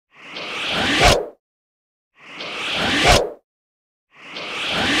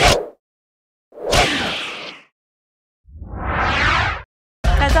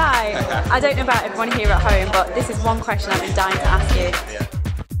Right, I don't know about everyone here at home, but this is one question I've been dying to ask you.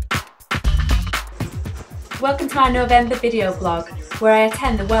 Welcome to my November video blog, where I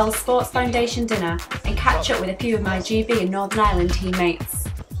attend the Wells Sports Foundation dinner and catch up with a few of my GB and Northern Ireland teammates.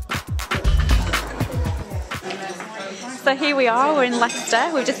 So here we are, we're in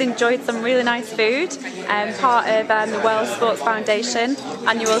Leicester. We've just enjoyed some really nice food, part of the Wells Sports Foundation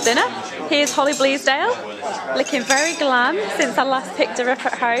annual dinner. Here's Holly Bleasdale, looking very glam since I last picked her up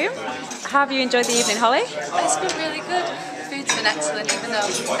at home. How have you enjoyed the evening, Holly? It's been really good. The food's been excellent, even though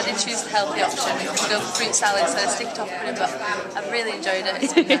I did choose the healthy option. We could go for fruit salad instead of stick top pudding, but I've really enjoyed it.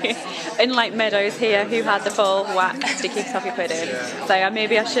 It's been nice. Unlike Meadows here, who had the full whack sticky toffee pudding. So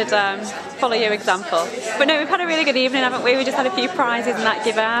maybe I should follow your example. But no, we've had a really good evening, haven't we? We just had a few prizes and that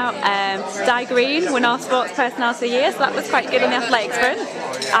give out. Dai Greene won our Sports Personality of the Year, so that was quite good on the athletics front.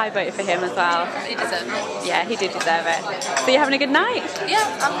 I voted for him as well. He deserved it. Yeah, he did deserve it. So you're having a good night?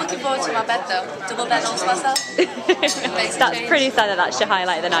 Yeah, I'm looking forward to my bed though. Double bed all to myself. That's pretty sad that that's your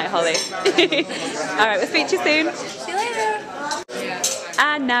highlight of the night, Holly. Alright, we'll speak to you soon. See you later.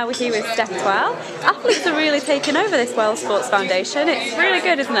 And now we're here with Steph as well. Athletes are really taking over this Wells Sports Foundation. It's really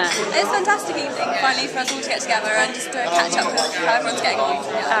good, isn't it? It's a fantastic evening, finally for us all to get together and just catch up with how everyone's getting on.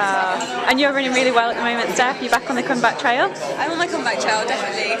 And you're running really well at the moment, Steph. You're back on the comeback trail? I'm on my comeback trail,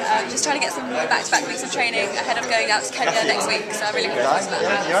 definitely. Just trying to get some back-to-back weeks of training ahead of going out to Kenya next week, so I'm really looking forward to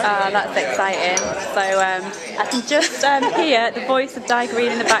that. That's exciting. So I can just hear the voice of Dai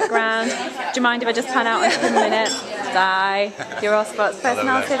Greene in the background. Do you mind if I just pan out in 10 minutes? Dai, you're our Sports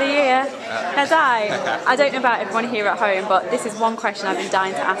Personality of the Year. Now Dai, I don't know about everyone here at home, but this is one question I've been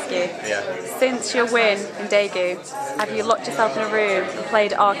dying to ask you. Since your win in Daegu, have you locked yourself in a room and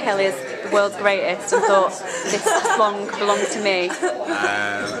played R. Kelly's The World's Greatest and thought, this song belongs to me?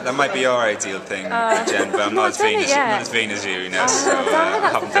 That might be your ideal thing, Jen, but I'm not as vain as you, know, so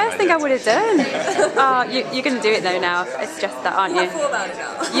that's the first thing I would have done. You're going to do it though now, it's just that, aren't you?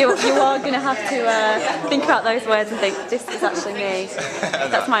 You are going to have to think about those words and think, this is actually me.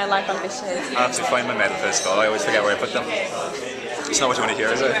 That's my life ambition. I'll have to find my medal first of all, I always forget where I put them. It's not what you want to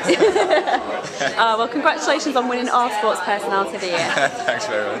hear, is it? Well, congratulations on winning our Sports Personality of the Year. Thanks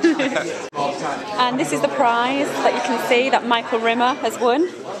very much. And this is the prize that you can see that Michael Rimmer has won.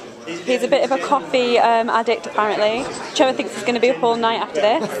 He's a bit of a coffee addict apparently. Trevor thinks he's going to be up all night after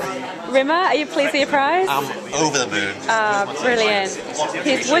this. Rimmer, are you pleased with your prize? I'm over the moon. Brilliant.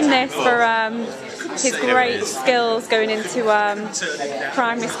 He's won this for his great skills going into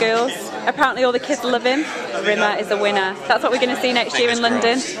primary schools. Apparently all the kids love him. Rimmer is the winner. That's what we're going to see next year in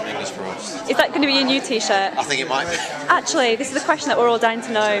London. Is that going to be your new t-shirt? I think it might be. Actually, this is a question that we're all dying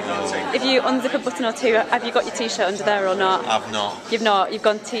to know. If you unzip a button or two, have you got your t-shirt under there or not? I've not. You've not? You've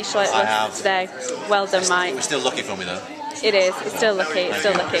gone t-shirtless today. Well done, Mike. We're still lucky for me though. It is. It's still lucky. It's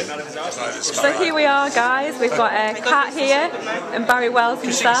still lucky. So here we are, guys. We've got Kat here and Barry Wells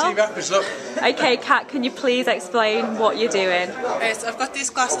himself. Okay, Kat, can you please explain what you're doing? Right, so I've got these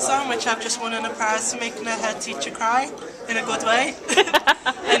glasses on, which I've just won in a prize for making a head teacher cry in a good way.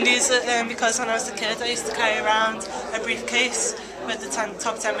 And these are because when I was a kid, I used to carry around a briefcase with the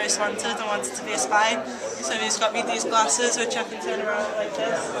top 10 most wanted and wanted to be a spy. So he's got me these glasses, which I can turn around like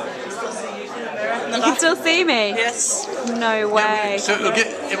this. Still see you in the mirror. You can still see me? Yes. No way. So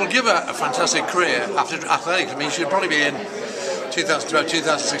it will give her a fantastic career after athletics. I mean, she'll probably be in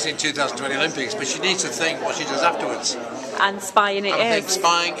 2016, 2020 Olympics, but she needs to think what she does afterwards. And spying it I think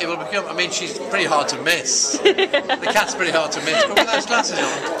spying, it will become, I mean, she's pretty hard to miss. The cat's pretty hard to miss, but with those glasses on,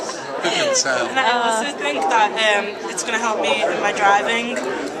 who can tell? And I also think that it's going to help me in my driving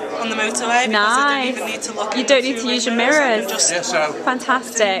on the motorway because I don't even need to look. You don't need to use your mirrors.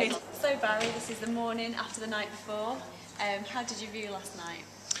 Fantastic. So Barry, this is the morning after the night before. How did you view last night?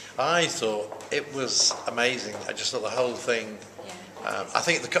 I thought it was amazing. I just thought the whole thing. I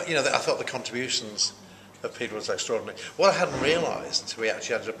think I thought the contributions of people was extraordinary. What I hadn't realised until we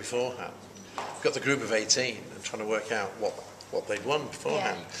actually added up beforehand, we got the group of 18 and trying to work out what they'd won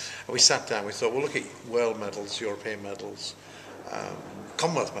beforehand. And we sat down. We thought, we'll look at world medals, European medals,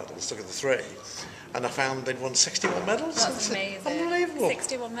 Commonwealth medals. Look at the three. And I found they'd won 61 medals. That's amazing. Unbelievable.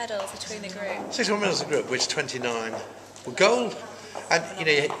 61 medals between the group. 61 medals in the group, which 29 were gold. And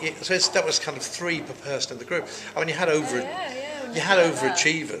so that was kind of 3 per person in the group. I mean, you had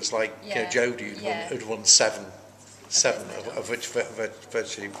overachievers like Jodie who'd won 7 of which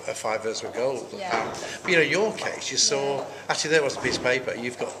virtually 5 were gold. But in your case, you saw actually there was a piece of paper.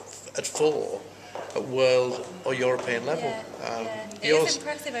 You've got at 4. At world or European level. It is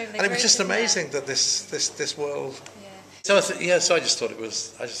impressive over the and it was just amazing that this world So so I just thought it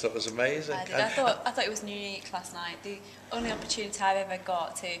was amazing. I thought it was unique last night. The only opportunity I've ever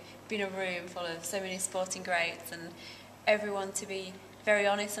got to be in a room full of so many sporting greats and everyone to be very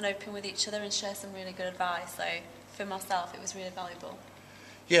honest and open with each other and share some really good advice. So for myself, it was really valuable.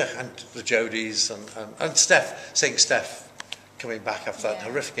 Yeah, and the Jodies and Steph, seeing Steph coming back after that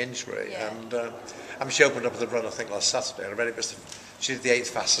horrific injury, and she opened up the run I think last Saturday. And I read it was she did the 8th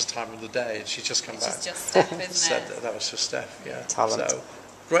fastest time of the day, and she just come back. It's just Steph, isn't said it? that was for Steph. Yeah, Talent. So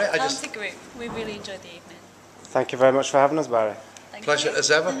great. Talented group. We really enjoyed the evening. Thank you very much for having us, Barry. Thank Pleasure you. as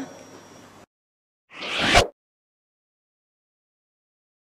ever.